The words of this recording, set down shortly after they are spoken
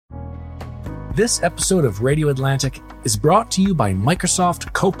This episode of Radio Atlantic is brought to you by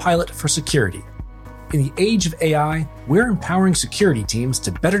Microsoft Copilot for Security. In the age of AI, we're empowering security teams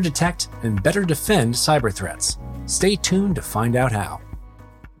to better detect and better defend cyber threats. Stay tuned to find out how.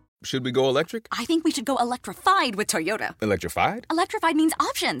 Should we go electric? I think we should go electrified with Toyota. Electrified? Electrified means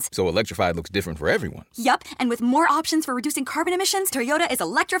options. So electrified looks different for everyone. Yup, and with more options for reducing carbon emissions, Toyota is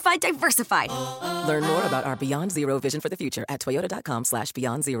electrified diversified. Learn more about our Beyond Zero vision for the future at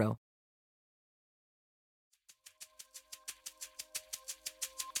toyota.com/Beyond Zero.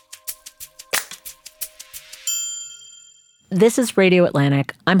 This is Radio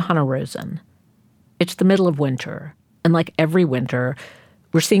Atlantic. I'm Hannah Rosen. It's the middle of winter, and like every winter,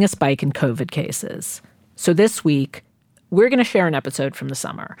 we're seeing a spike in COVID cases. So this week, we're going to share an episode from the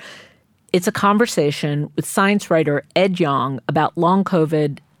summer. It's a conversation with science writer Ed Yong about long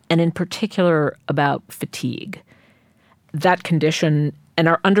COVID, and in particular about fatigue. That condition and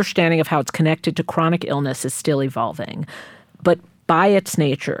our understanding of how it's connected to chronic illness is still evolving. But by its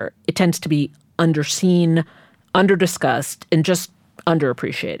nature, it tends to be underseen, underdiscussed, and just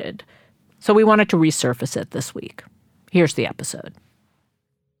underappreciated. So we wanted to resurface it this week. Here's the episode.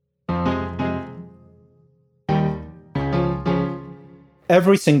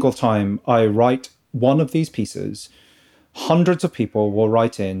 Every single time I write one of these pieces, hundreds of people will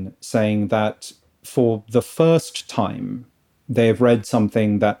write in saying that for the first time, they have read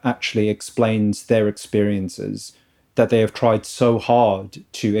something that actually explains their experiences, that they have tried so hard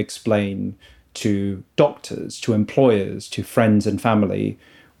to explain to doctors, to employers, to friends and family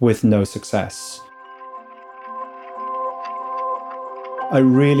with no success. I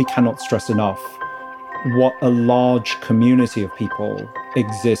really cannot stress enough what a large community of people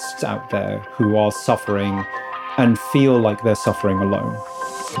exists out there who are suffering and feel like they're suffering alone.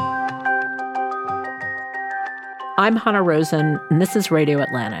 I'm Hannah Rosen, and this is Radio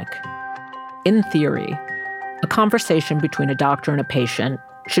Atlantic. In theory, a conversation between a doctor and a patient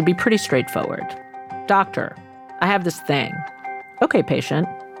should be pretty straightforward. Doctor, I have this thing. Okay, patient,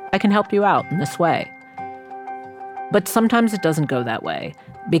 I can help you out in this way. But sometimes it doesn't go that way,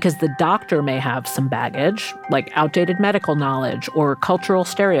 because the doctor may have some baggage, like outdated medical knowledge or cultural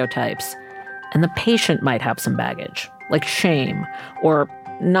stereotypes, and the patient might have some baggage, like shame or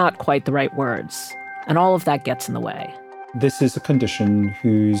not quite the right words, and all of that gets in the way. This is a condition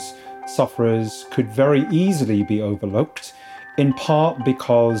whose sufferers could very easily be overlooked, in part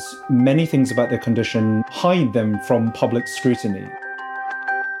because many things about their condition hide them from public scrutiny.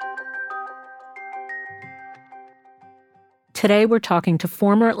 Today, we're talking to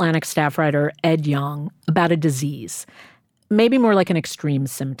former Atlantic staff writer Ed Yong about a disease, maybe more like an extreme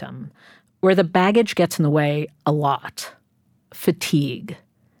symptom, where the baggage gets in the way a lot: fatigue.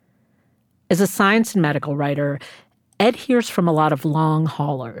 As a science and medical writer, Ed hears from a lot of long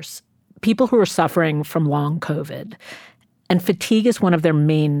haulers, people who are suffering from long COVID, and fatigue is one of their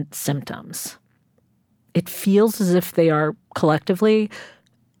main symptoms. It feels as if they are, collectively,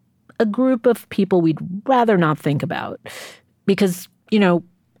 a group of people we'd rather not think about. Because,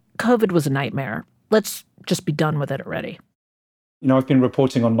 COVID was a nightmare. Let's just be done with it already. I've been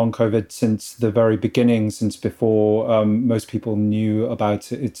reporting on long COVID since the very beginning, since before most people knew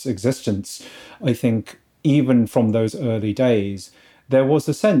about its existence. I think even from those early days, there was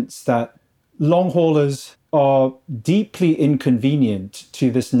a sense that long haulers are deeply inconvenient to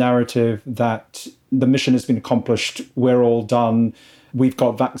this narrative that the mission has been accomplished, we're all done, we've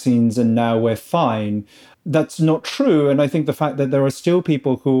got vaccines and now we're fine. That's not true. And I think the fact that there are still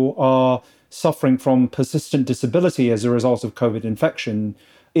people who are suffering from persistent disability as a result of COVID infection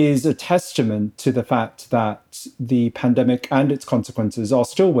is a testament to the fact that the pandemic and its consequences are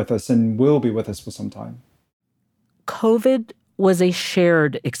still with us and will be with us for some time. COVID was a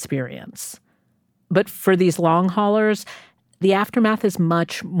shared experience. But for these long haulers, the aftermath is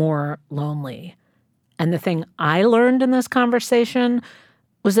much more lonely. And the thing I learned in this conversation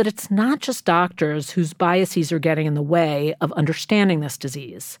was that it's not just doctors whose biases are getting in the way of understanding this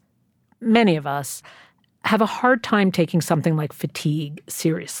disease. Many of us have a hard time taking something like fatigue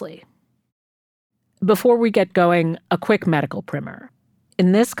seriously. Before we get going, a quick medical primer.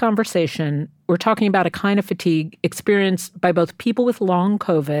 In this conversation, we're talking about a kind of fatigue experienced by both people with long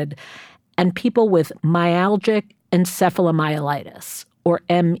COVID and people with myalgic encephalomyelitis, or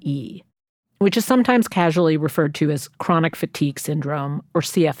ME, which is sometimes casually referred to as chronic fatigue syndrome, or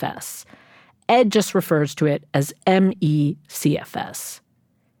CFS. Ed just refers to it as ME-CFS.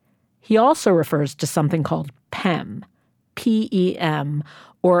 He also refers to something called PEM, P-E-M,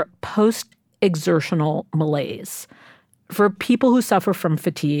 or post-exertional malaise. For people who suffer from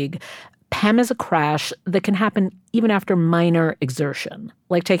fatigue, PEM is a crash that can happen even after minor exertion,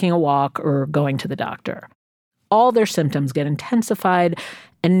 like taking a walk or going to the doctor. All their symptoms get intensified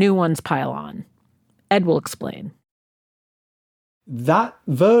and new ones pile on. Ed will explain. That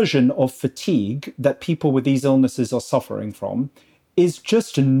version of fatigue that people with these illnesses are suffering from is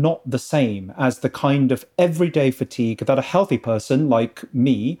just not the same as the kind of everyday fatigue that a healthy person like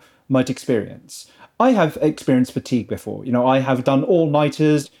me might experience. I have experienced fatigue before. I have done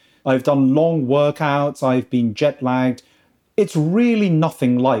all-nighters, I've done long workouts, I've been jet lagged. It's really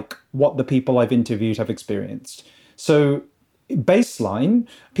nothing like what the people I've interviewed have experienced. So baseline,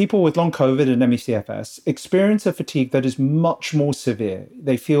 people with long COVID and ME/CFS experience a fatigue that is much more severe.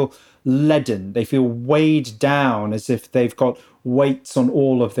 They feel leaden, they feel weighed down as if they've got weights on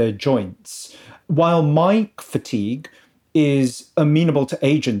all of their joints. While my fatigue is amenable to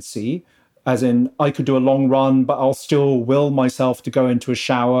agency, as in I could do a long run, but I'll still will myself to go into a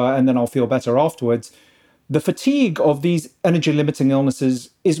shower and then I'll feel better afterwards. The fatigue of these energy-limiting illnesses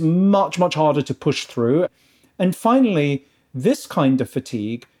is much, much harder to push through. And finally, this kind of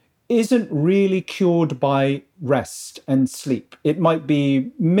fatigue isn't really cured by rest and sleep. It might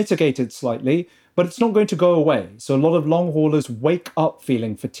be mitigated slightly, but it's not going to go away. So a lot of long haulers wake up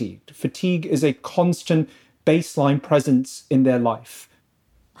feeling fatigued. Fatigue is a constant baseline presence in their life.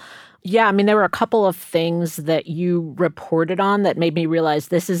 Yeah, there were a couple of things that you reported on that made me realize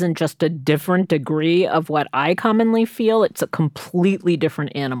this isn't just a different degree of what I commonly feel. It's a completely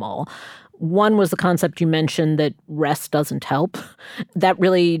different animal. One was the concept you mentioned that rest doesn't help. That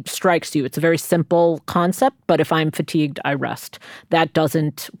really strikes you. It's a very simple concept, but if I'm fatigued, I rest. That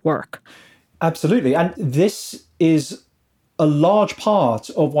doesn't work. Absolutely. And this is a large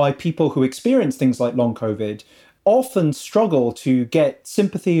part of why people who experience things like long COVID often struggle to get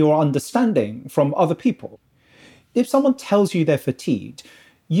sympathy or understanding from other people. If someone tells you they're fatigued,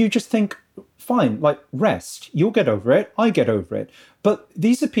 you just think, fine, rest, you'll get over it, I get over it. But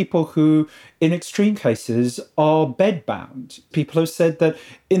these are people who, in extreme cases, are bedbound. People have said that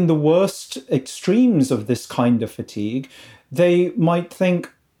in the worst extremes of this kind of fatigue, they might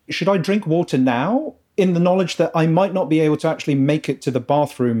think, should I drink water now? In the knowledge that I might not be able to actually make it to the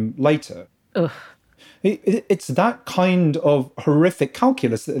bathroom later. Ugh. It's that kind of horrific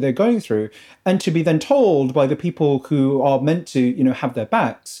calculus that they're going through. And to be then told by the people who are meant to, have their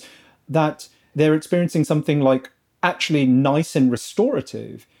backs, that they're experiencing something like actually nice and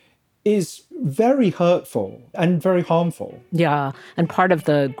restorative is very hurtful and very harmful. Yeah, and part of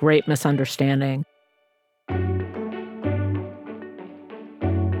the great misunderstanding.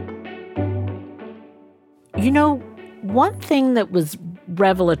 One thing that was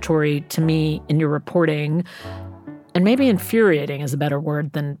revelatory to me in your reporting, and maybe infuriating is a better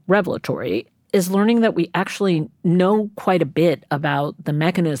word than revelatory, is learning that we actually know quite a bit about the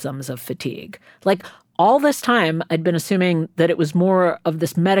mechanisms of fatigue. All this time, I'd been assuming that it was more of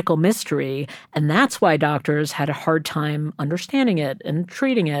this medical mystery, and that's why doctors had a hard time understanding it and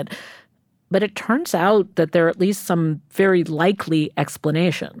treating it. But it turns out that there are at least some very likely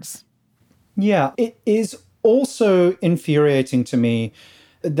explanations. Yeah, it is also infuriating to me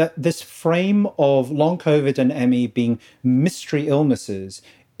that this frame of long COVID and ME being mystery illnesses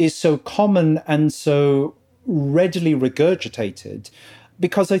is so common and so readily regurgitated,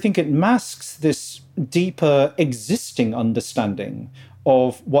 because I think it masks this deeper existing understanding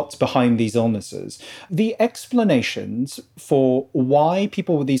of what's behind these illnesses. The explanations for why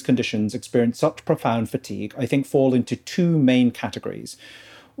people with these conditions experience such profound fatigue, I think, fall into two main categories.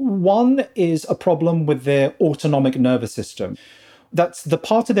 One is a problem with their autonomic nervous system. That's the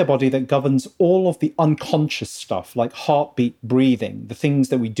part of their body that governs all of the unconscious stuff, like heartbeat, breathing, the things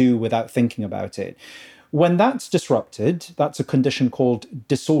that we do without thinking about it. When that's disrupted, that's a condition called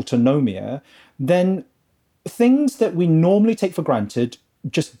dysautonomia, then things that we normally take for granted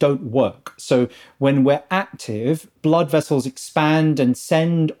just don't work. So when we're active, blood vessels expand and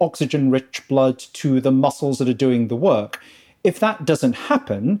send oxygen-rich blood to the muscles that are doing the work. If that doesn't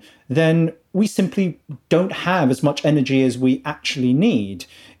happen, then we simply don't have as much energy as we actually need.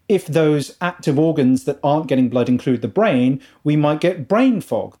 If those active organs that aren't getting blood include the brain, we might get brain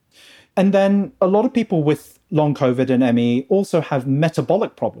fog. And then a lot of people with long COVID and ME also have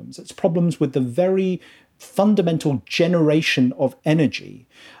metabolic problems. It's problems with the very fundamental generation of energy.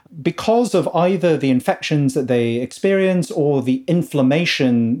 Because of either the infections that they experience or the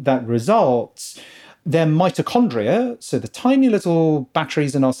inflammation that results, their mitochondria, so the tiny little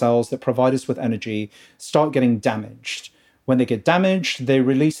batteries in our cells that provide us with energy, start getting damaged. When they get damaged, they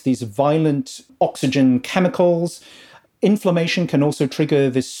release these violent oxygen chemicals. Inflammation can also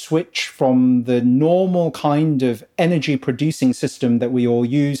trigger this switch from the normal kind of energy-producing system that we all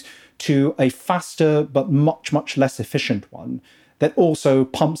use to a faster but much, much less efficient one that also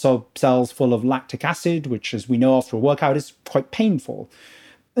pumps our cells full of lactic acid, which, as we know after a workout, is quite painful.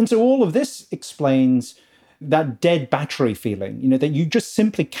 And so all of this explains that dead battery feeling, that you just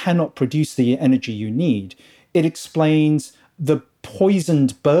simply cannot produce the energy you need. It explains the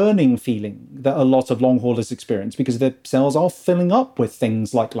poisoned burning feeling that a lot of long haulers experience because their cells are filling up with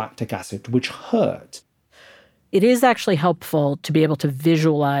things like lactic acid, which hurt. It is actually helpful to be able to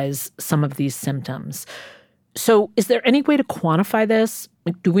visualize some of these symptoms. So is there any way to quantify this?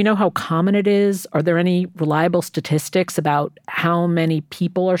 Do we know how common it is? Are there any reliable statistics about how many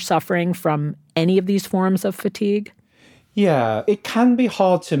people are suffering from any of these forms of fatigue? Yeah, it can be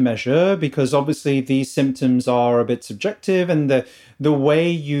hard to measure because obviously these symptoms are a bit subjective and the way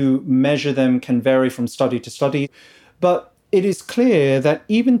you measure them can vary from study to study. But it is clear that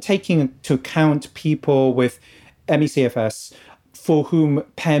even taking into account people with ME/CFS, for whom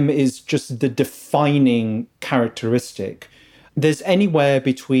PEM is just the defining characteristic, there's anywhere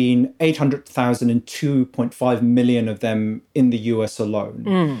between 800,000 and 2.5 million of them in the US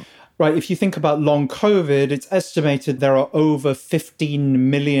alone. Right, if you think about long COVID, it's estimated there are over 15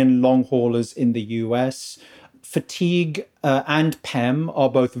 million long haulers in the US. Fatigue and PEM are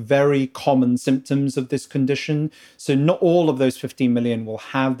both very common symptoms of this condition. So not all of those 15 million will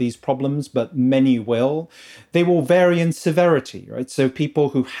have these problems, but many will. They will vary in severity, right? So people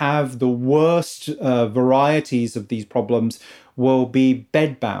who have the worst varieties of these problems will be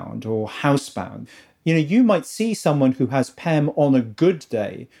bedbound or housebound. You might see someone who has PEM on a good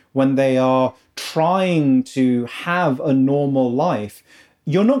day when they are trying to have a normal life.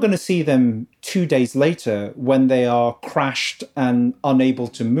 You're not going to see them 2 days later when they are crashed and unable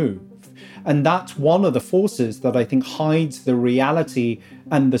to move. And that's one of the forces that I think hides the reality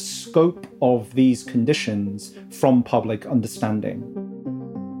and the scope of these conditions from public understanding.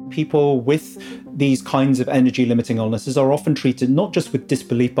 People with these kinds of energy-limiting illnesses are often treated not just with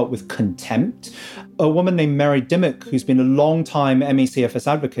disbelief, but with contempt. A woman named Mary Dimmock, who's been a long-time ME/CFS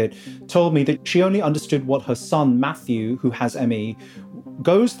advocate, told me that she only understood what her son, Matthew, who has ME,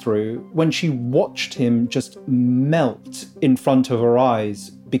 goes through when she watched him just melt in front of her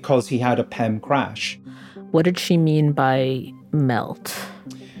eyes because he had a PEM crash. What did she mean by melt?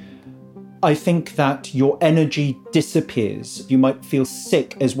 I think that your energy disappears. You might feel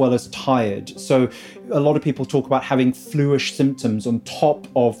sick as well as tired. So a lot of people talk about having fluish symptoms on top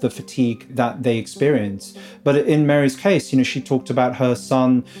of the fatigue that they experience. But in Mary's case, she talked about her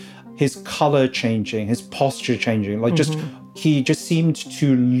son, his color changing, his posture changing, he just seemed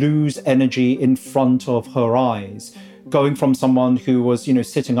to lose energy in front of her eyes, going from someone who was,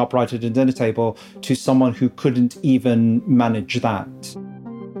 sitting upright at a dinner table to someone who couldn't even manage that.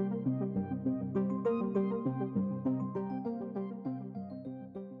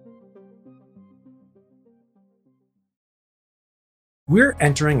 We're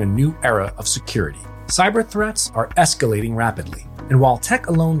entering a new era of security. Cyber threats are escalating rapidly. And while tech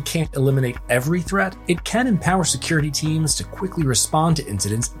alone can't eliminate every threat, it can empower security teams to quickly respond to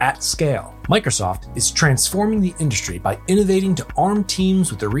incidents at scale. Microsoft is transforming the industry by innovating to arm teams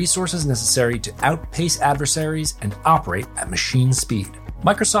with the resources necessary to outpace adversaries and operate at machine speed.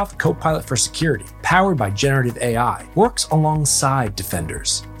 Microsoft Copilot for Security, powered by generative AI, works alongside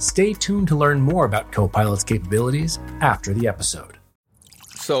defenders. Stay tuned to learn more about Copilot's capabilities after the episode.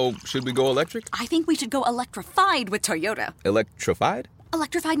 So, should we go electric? I think we should go electrified with Toyota. Electrified?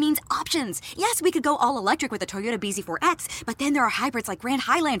 Electrified means options. Yes, we could go all electric with the Toyota BZ4X, but then there are hybrids like Grand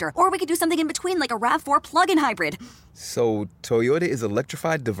Highlander, or we could do something in between like a RAV4 plug-in hybrid. So, Toyota is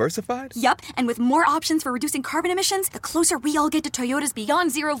electrified diversified? Yup, and with more options for reducing carbon emissions, the closer we all get to Toyota's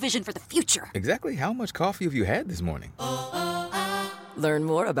Beyond Zero vision for the future. Exactly how much coffee have you had this morning? Learn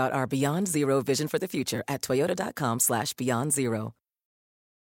more about our Beyond Zero vision for the future at toyota.com/Beyond Zero.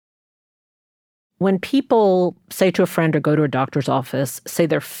 When people say to a friend or go to a doctor's office, say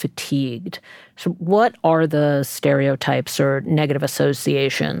they're fatigued, so what are the stereotypes or negative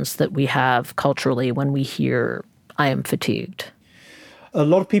associations that we have culturally when we hear, I am fatigued? A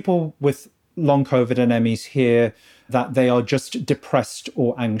lot of people with long COVID and MEs hear that they are just depressed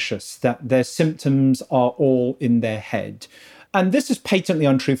or anxious, that their symptoms are all in their head. And this is patently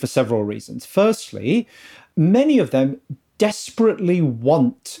untrue for several reasons. Firstly, many of them desperately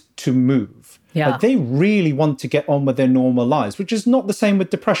want to move. Yeah. They really want to get on with their normal lives, which is not the same with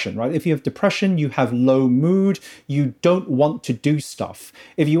depression, right? If you have depression, you have low mood, you don't want to do stuff.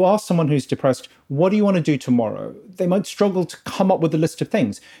 If you ask someone who's depressed, what do you want to do tomorrow? They might struggle to come up with a list of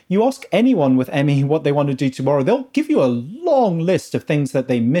things. You ask anyone with ME what they want to do tomorrow, they'll give you a long list of things that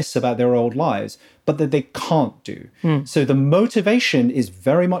they miss about their old lives, but that they can't do. So the motivation is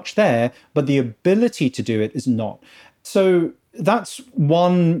very much there, but the ability to do it is not. So that's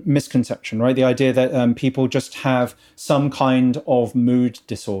one misconception, right? The idea that people just have some kind of mood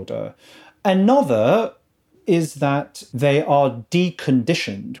disorder. Another is that they are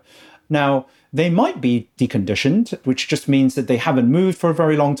deconditioned. Now, they might be deconditioned, which just means that they haven't moved for a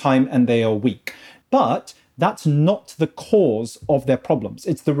very long time and they are weak. But that's not the cause of their problems.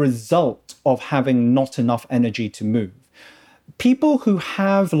 It's the result of having not enough energy to move. People who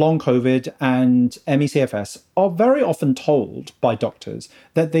have long COVID and ME/CFS are very often told by doctors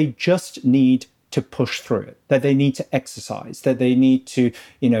that they just need to push through it, that they need to exercise, that they need to,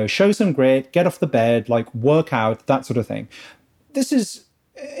 show some grit, get off the bed, like work out, that sort of thing. This is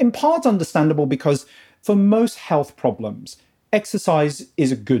in part understandable because for most health problems, exercise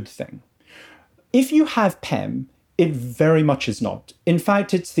is a good thing. If you have PEM, it very much is not. In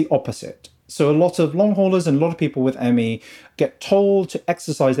fact, it's the opposite. So a lot of long haulers and a lot of people with ME get told to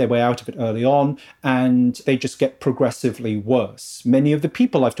exercise their way out of it early on, and they just get progressively worse. Many of the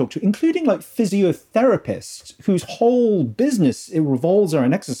people I've talked to, including like physiotherapists whose whole business it revolves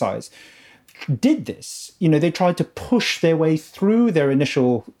around exercise, did this. They tried to push their way through their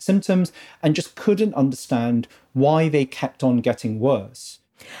initial symptoms and just couldn't understand why they kept on getting worse.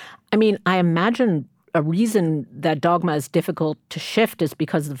 I mean, I imagine a reason that dogma is difficult to shift is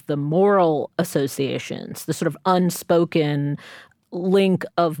because of the moral associations, the sort of unspoken link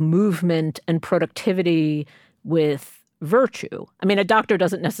of movement and productivity with virtue. I mean, a doctor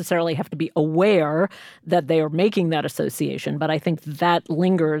doesn't necessarily have to be aware that they are making that association, but I think that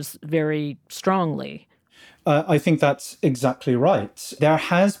lingers very strongly. I think that's exactly right. There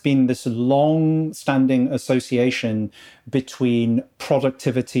has been this long-standing association between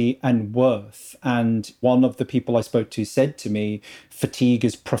productivity and worth. And one of the people I spoke to said to me, fatigue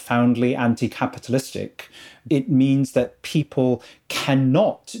is profoundly anti-capitalistic. It means that people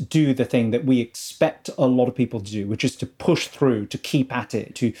cannot do the thing that we expect a lot of people to do, which is to push through, to keep at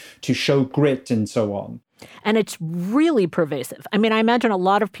it, to show grit and so on. And it's really pervasive. I mean, I imagine a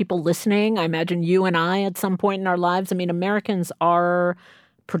lot of people listening, I imagine you and I at some point in our lives, I mean, Americans are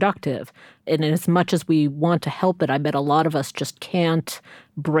productive. And as much as we want to help it, I bet a lot of us just can't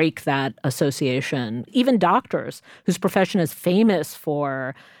break that association. Even doctors, whose profession is famous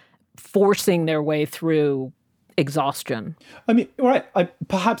for forcing their way through exhaustion. I mean, right,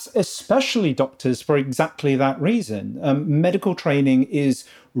 perhaps especially doctors for exactly that reason. Medical training is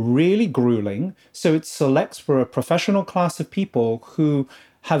really grueling, so it selects for a professional class of people who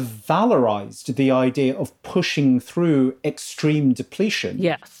have valorized the idea of pushing through extreme depletion.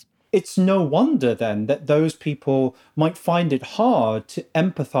 Yes. It's no wonder then that those people might find it hard to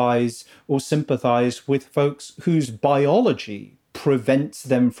empathize or sympathize with folks whose biology prevents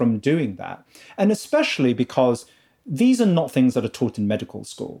them from doing that. And especially because these are not things that are taught in medical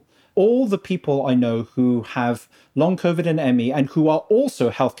school. All the people I know who have long COVID and ME and who are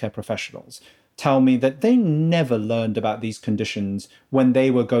also healthcare professionals tell me that they never learned about these conditions when they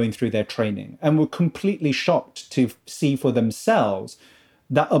were going through their training and were completely shocked to see for themselves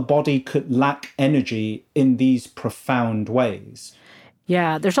that a body could lack energy in these profound ways.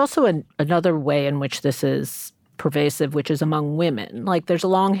 Yeah, there's also another way in which this is pervasive, which is among women. Like, there's a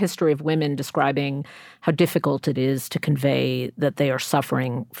long history of women describing how difficult it is to convey that they are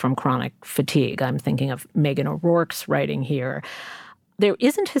suffering from chronic fatigue. I'm thinking of Megan O'Rourke's writing here. There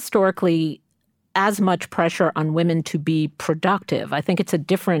isn't historically as much pressure on women to be productive. I think it's a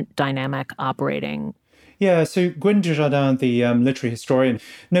different dynamic operating. Yeah, so Gwen Dujardin, the literary historian,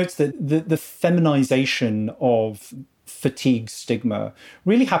 notes that the feminization of fatigue stigma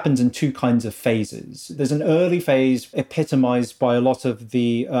really happens in two kinds of phases. There's an early phase epitomized by a lot of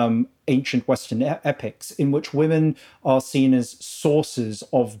the ancient Western epics in which women are seen as sources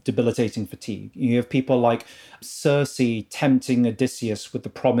of debilitating fatigue. You have people like Circe tempting Odysseus with the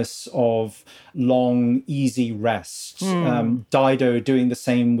promise of long, easy rest. Dido doing the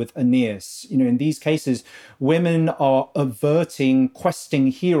same with Aeneas. In these cases, women are averting questing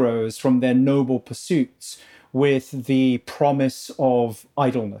heroes from their noble pursuits with the promise of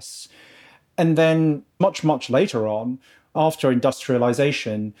idleness. And then much, much later on, After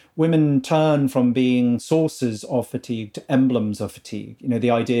industrialization, women turn from being sources of fatigue to emblems of fatigue.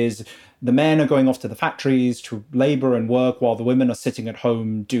 The idea is the men are going off to the factories to labor and work while the women are sitting at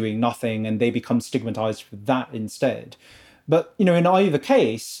home doing nothing, and they become stigmatized for that instead. But, in either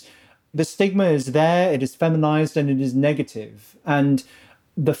case, the stigma is there, it is feminized, and it is negative. And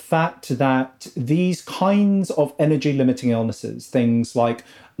the fact that these kinds of energy limiting illnesses, things like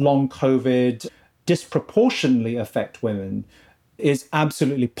long COVID, disproportionately affect women is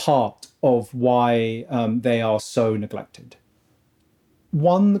absolutely part of why they are so neglected.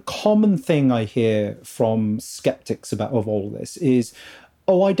 One common thing I hear from skeptics of all this is,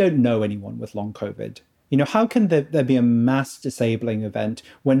 I don't know anyone with long COVID. How can there be a mass disabling event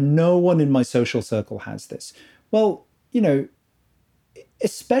when no one in my social circle has this? Well,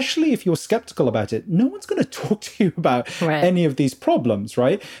 especially if you're skeptical about it, no one's going to talk to you about any of these problems,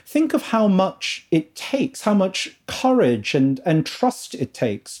 right? Think of how much it takes, how much courage and trust it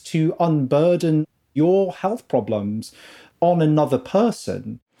takes to unburden your health problems on another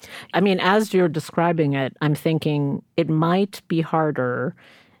person. I mean, as you're describing it, I'm thinking it might be harder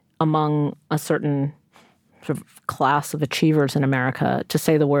among a certain sort of class of achievers in America to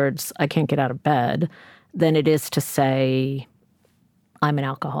say the words, I can't get out of bed, than it is to say, I'm an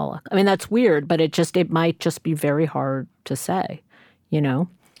alcoholic. I mean, that's weird, but it might just be very hard to say,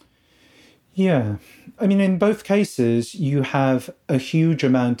 Yeah. I mean, in both cases, you have a huge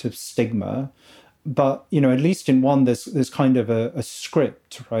amount of stigma, but, at least in one, there's kind of a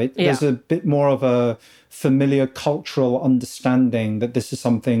script, right? Yeah. There's a bit more of a familiar cultural understanding that this is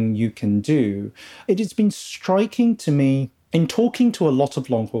something you can do. It has been striking to me in talking to a lot of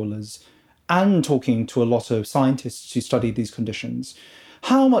long haulers and talking to a lot of scientists who study these conditions,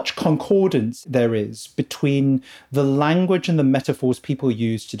 how much concordance there is between the language and the metaphors people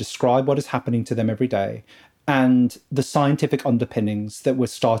use to describe what is happening to them every day and the scientific underpinnings that we're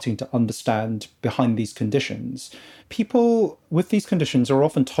starting to understand behind these conditions. People with these conditions are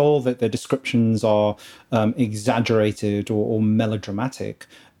often told that their descriptions are exaggerated or melodramatic,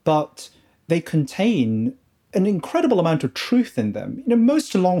 but they contain an incredible amount of truth in them.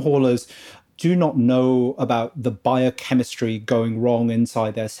 Most long haulers do not know about the biochemistry going wrong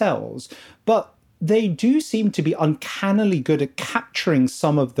inside their cells, but they do seem to be uncannily good at capturing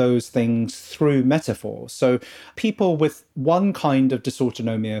some of those things through metaphor. So people with one kind of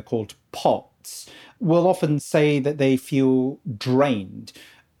dysautonomia called POTS will often say that they feel drained.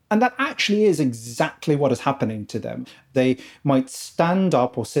 And that actually is exactly what is happening to them. They might stand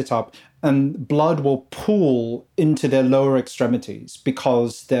up or sit up and blood will pool into their lower extremities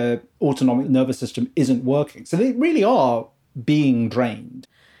because their autonomic nervous system isn't working. So they really are being drained.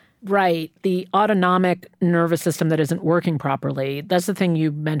 Right. The autonomic nervous system that isn't working properly, that's the thing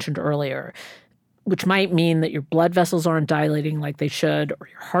you mentioned earlier, which might mean that your blood vessels aren't dilating like they should, or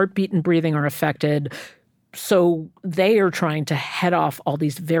your heartbeat and breathing are affected. So they are trying to head off all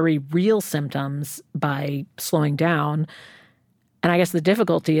these very real symptoms by slowing down. And I guess the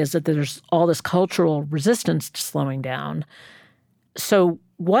difficulty is that there's all this cultural resistance to slowing down. So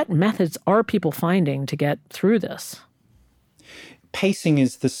what methods are people finding to get through this? Pacing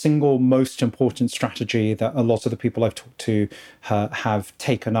is the single most important strategy that a lot of the people I've talked to have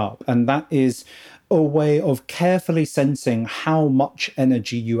taken up. And that is a way of carefully sensing how much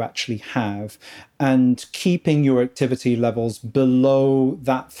energy you actually have and keeping your activity levels below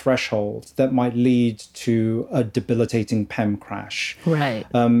that threshold that might lead to a debilitating PEM crash. Right.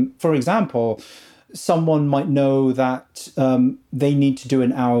 For example, someone might know that they need to do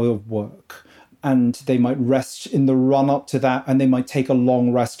an hour of work, and they might rest in the run up to that, and they might take a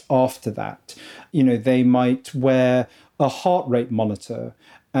long rest after that. They might wear a heart rate monitor,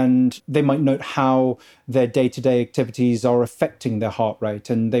 and they might note how their day-to-day activities are affecting their heart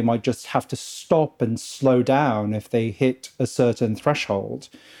rate, and they might just have to stop and slow down if they hit a certain threshold.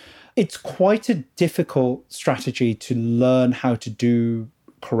 It's quite a difficult strategy to learn how to do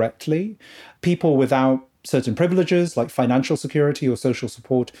correctly. People without certain privileges like financial security or social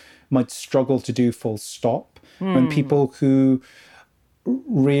support might struggle to do full stop. And people who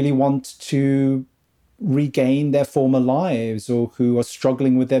really want to regain their former lives or who are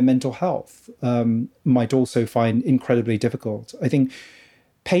struggling with their mental health might also find incredibly difficult. I think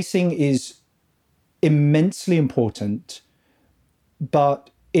pacing is immensely important,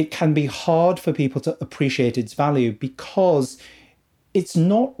 but it can be hard for people to appreciate its value because it's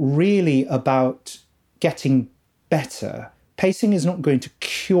not really about getting better. Pacing is not going to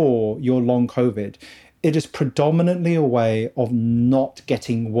cure your long COVID. It is predominantly a way of not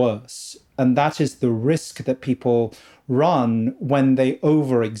getting worse. And that is the risk that people run when they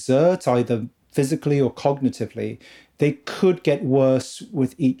overexert either physically or cognitively, they could get worse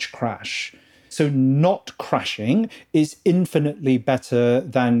with each crash. So not crashing is infinitely better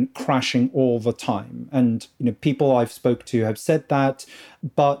than crashing all the time. And people I've spoke to have said that,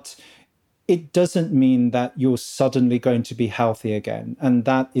 but it doesn't mean that you're suddenly going to be healthy again. And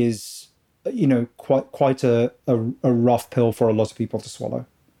that is, quite a rough pill for a lot of people to swallow.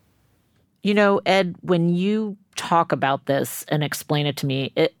 Ed, when you talk about this and explain it to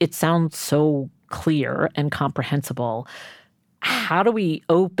me, it sounds so clear and comprehensible. How do we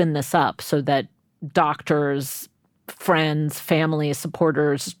open this up so that doctors, friends, family,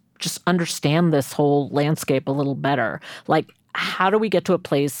 supporters just understand this whole landscape a little better? Like, how do we get to a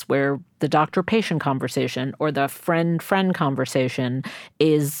place where the doctor-patient conversation or the friend-friend conversation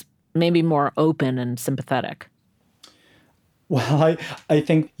is maybe more open and sympathetic? Well, I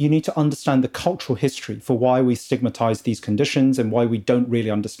think you need to understand the cultural history for why we stigmatize these conditions and why we don't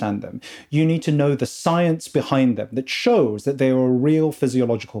really understand them. You need to know the science behind them that shows that they are a real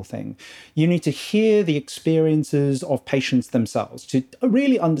physiological thing. You need to hear the experiences of patients themselves to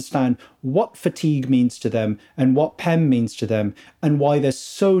really understand what fatigue means to them and what PEM means to them and why they're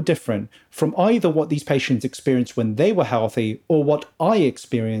so different from either what these patients experienced when they were healthy or what I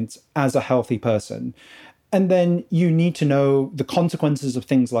experience as a healthy person. And then you need to know the consequences of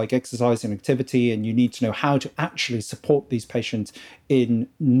things like exercise and activity, and you need to know how to actually support these patients in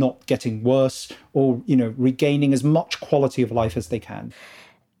not getting worse or, regaining as much quality of life as they can.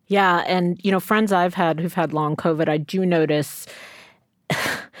 Yeah. And, friends I've had who've had long COVID, I do notice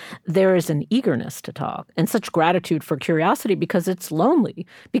there is an eagerness to talk and such gratitude for curiosity because it's lonely,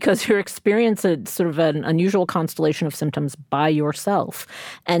 because you're experiencing sort of an unusual constellation of symptoms by yourself.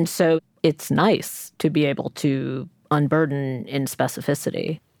 And so it's nice to be able to unburden in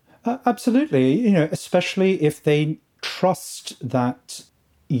specificity. Absolutely. Especially if they trust that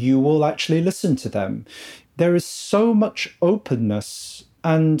you will actually listen to them. There is so much openness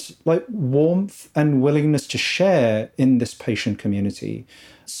and warmth and willingness to share in this patient community.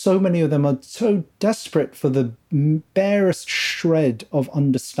 So many of them are so desperate for the barest shred of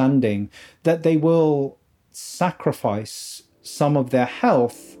understanding that they will sacrifice some of their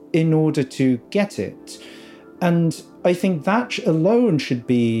health in order to get it. And I think that alone should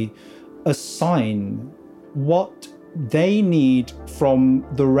be a sign. What they need from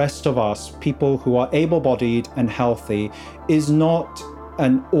the rest of us, people who are able-bodied and healthy, is not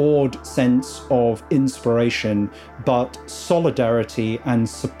an awed sense of inspiration, but solidarity and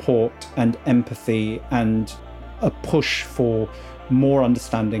support and empathy and a push for more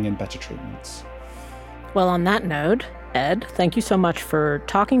understanding and better treatments. Well, on that note, Ed, thank you so much for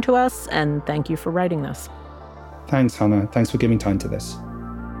talking to us, and thank you for writing this. Thanks, Hannah. Thanks for giving time to this.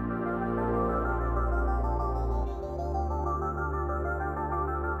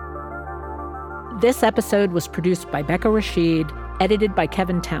 This episode was produced by Becca Rashid, edited by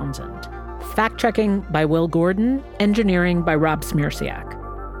Kevin Townsend. Fact-checking by Will Gordon, engineering by Rob Smirsiak.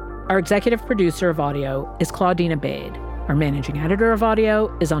 Our executive producer of audio is Claudina Bade. Our managing editor of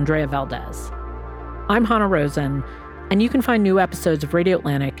audio is Andrea Valdez. I'm Hannah Rosen, and you can find new episodes of Radio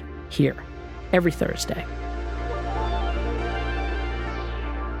Atlantic here every Thursday.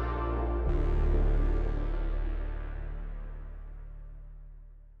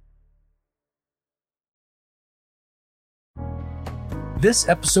 This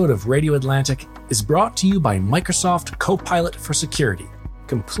episode of Radio Atlantic is brought to you by Microsoft Copilot for Security,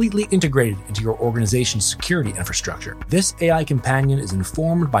 completely integrated into your organization's security infrastructure. This AI companion is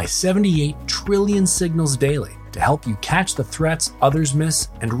informed by 78 trillion signals daily to help you catch the threats others miss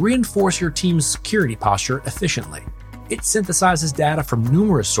and reinforce your team's security posture efficiently. It synthesizes data from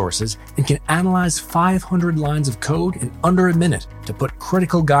numerous sources and can analyze 500 lines of code in under a minute to put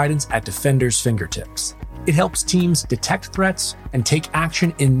critical guidance at defenders' fingertips. It helps teams detect threats and take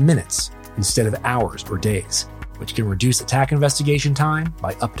action in minutes instead of hours or days, which can reduce attack investigation time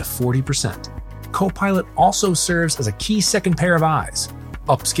by up to 40%. Copilot also serves as a key second pair of eyes,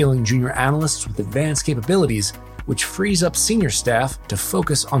 upskilling junior analysts with advanced capabilities, which frees up senior staff to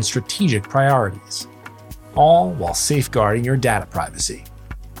focus on strategic priorities, all while safeguarding your data privacy.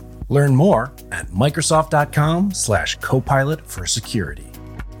 Learn more at Microsoft.com/Copilot for Security.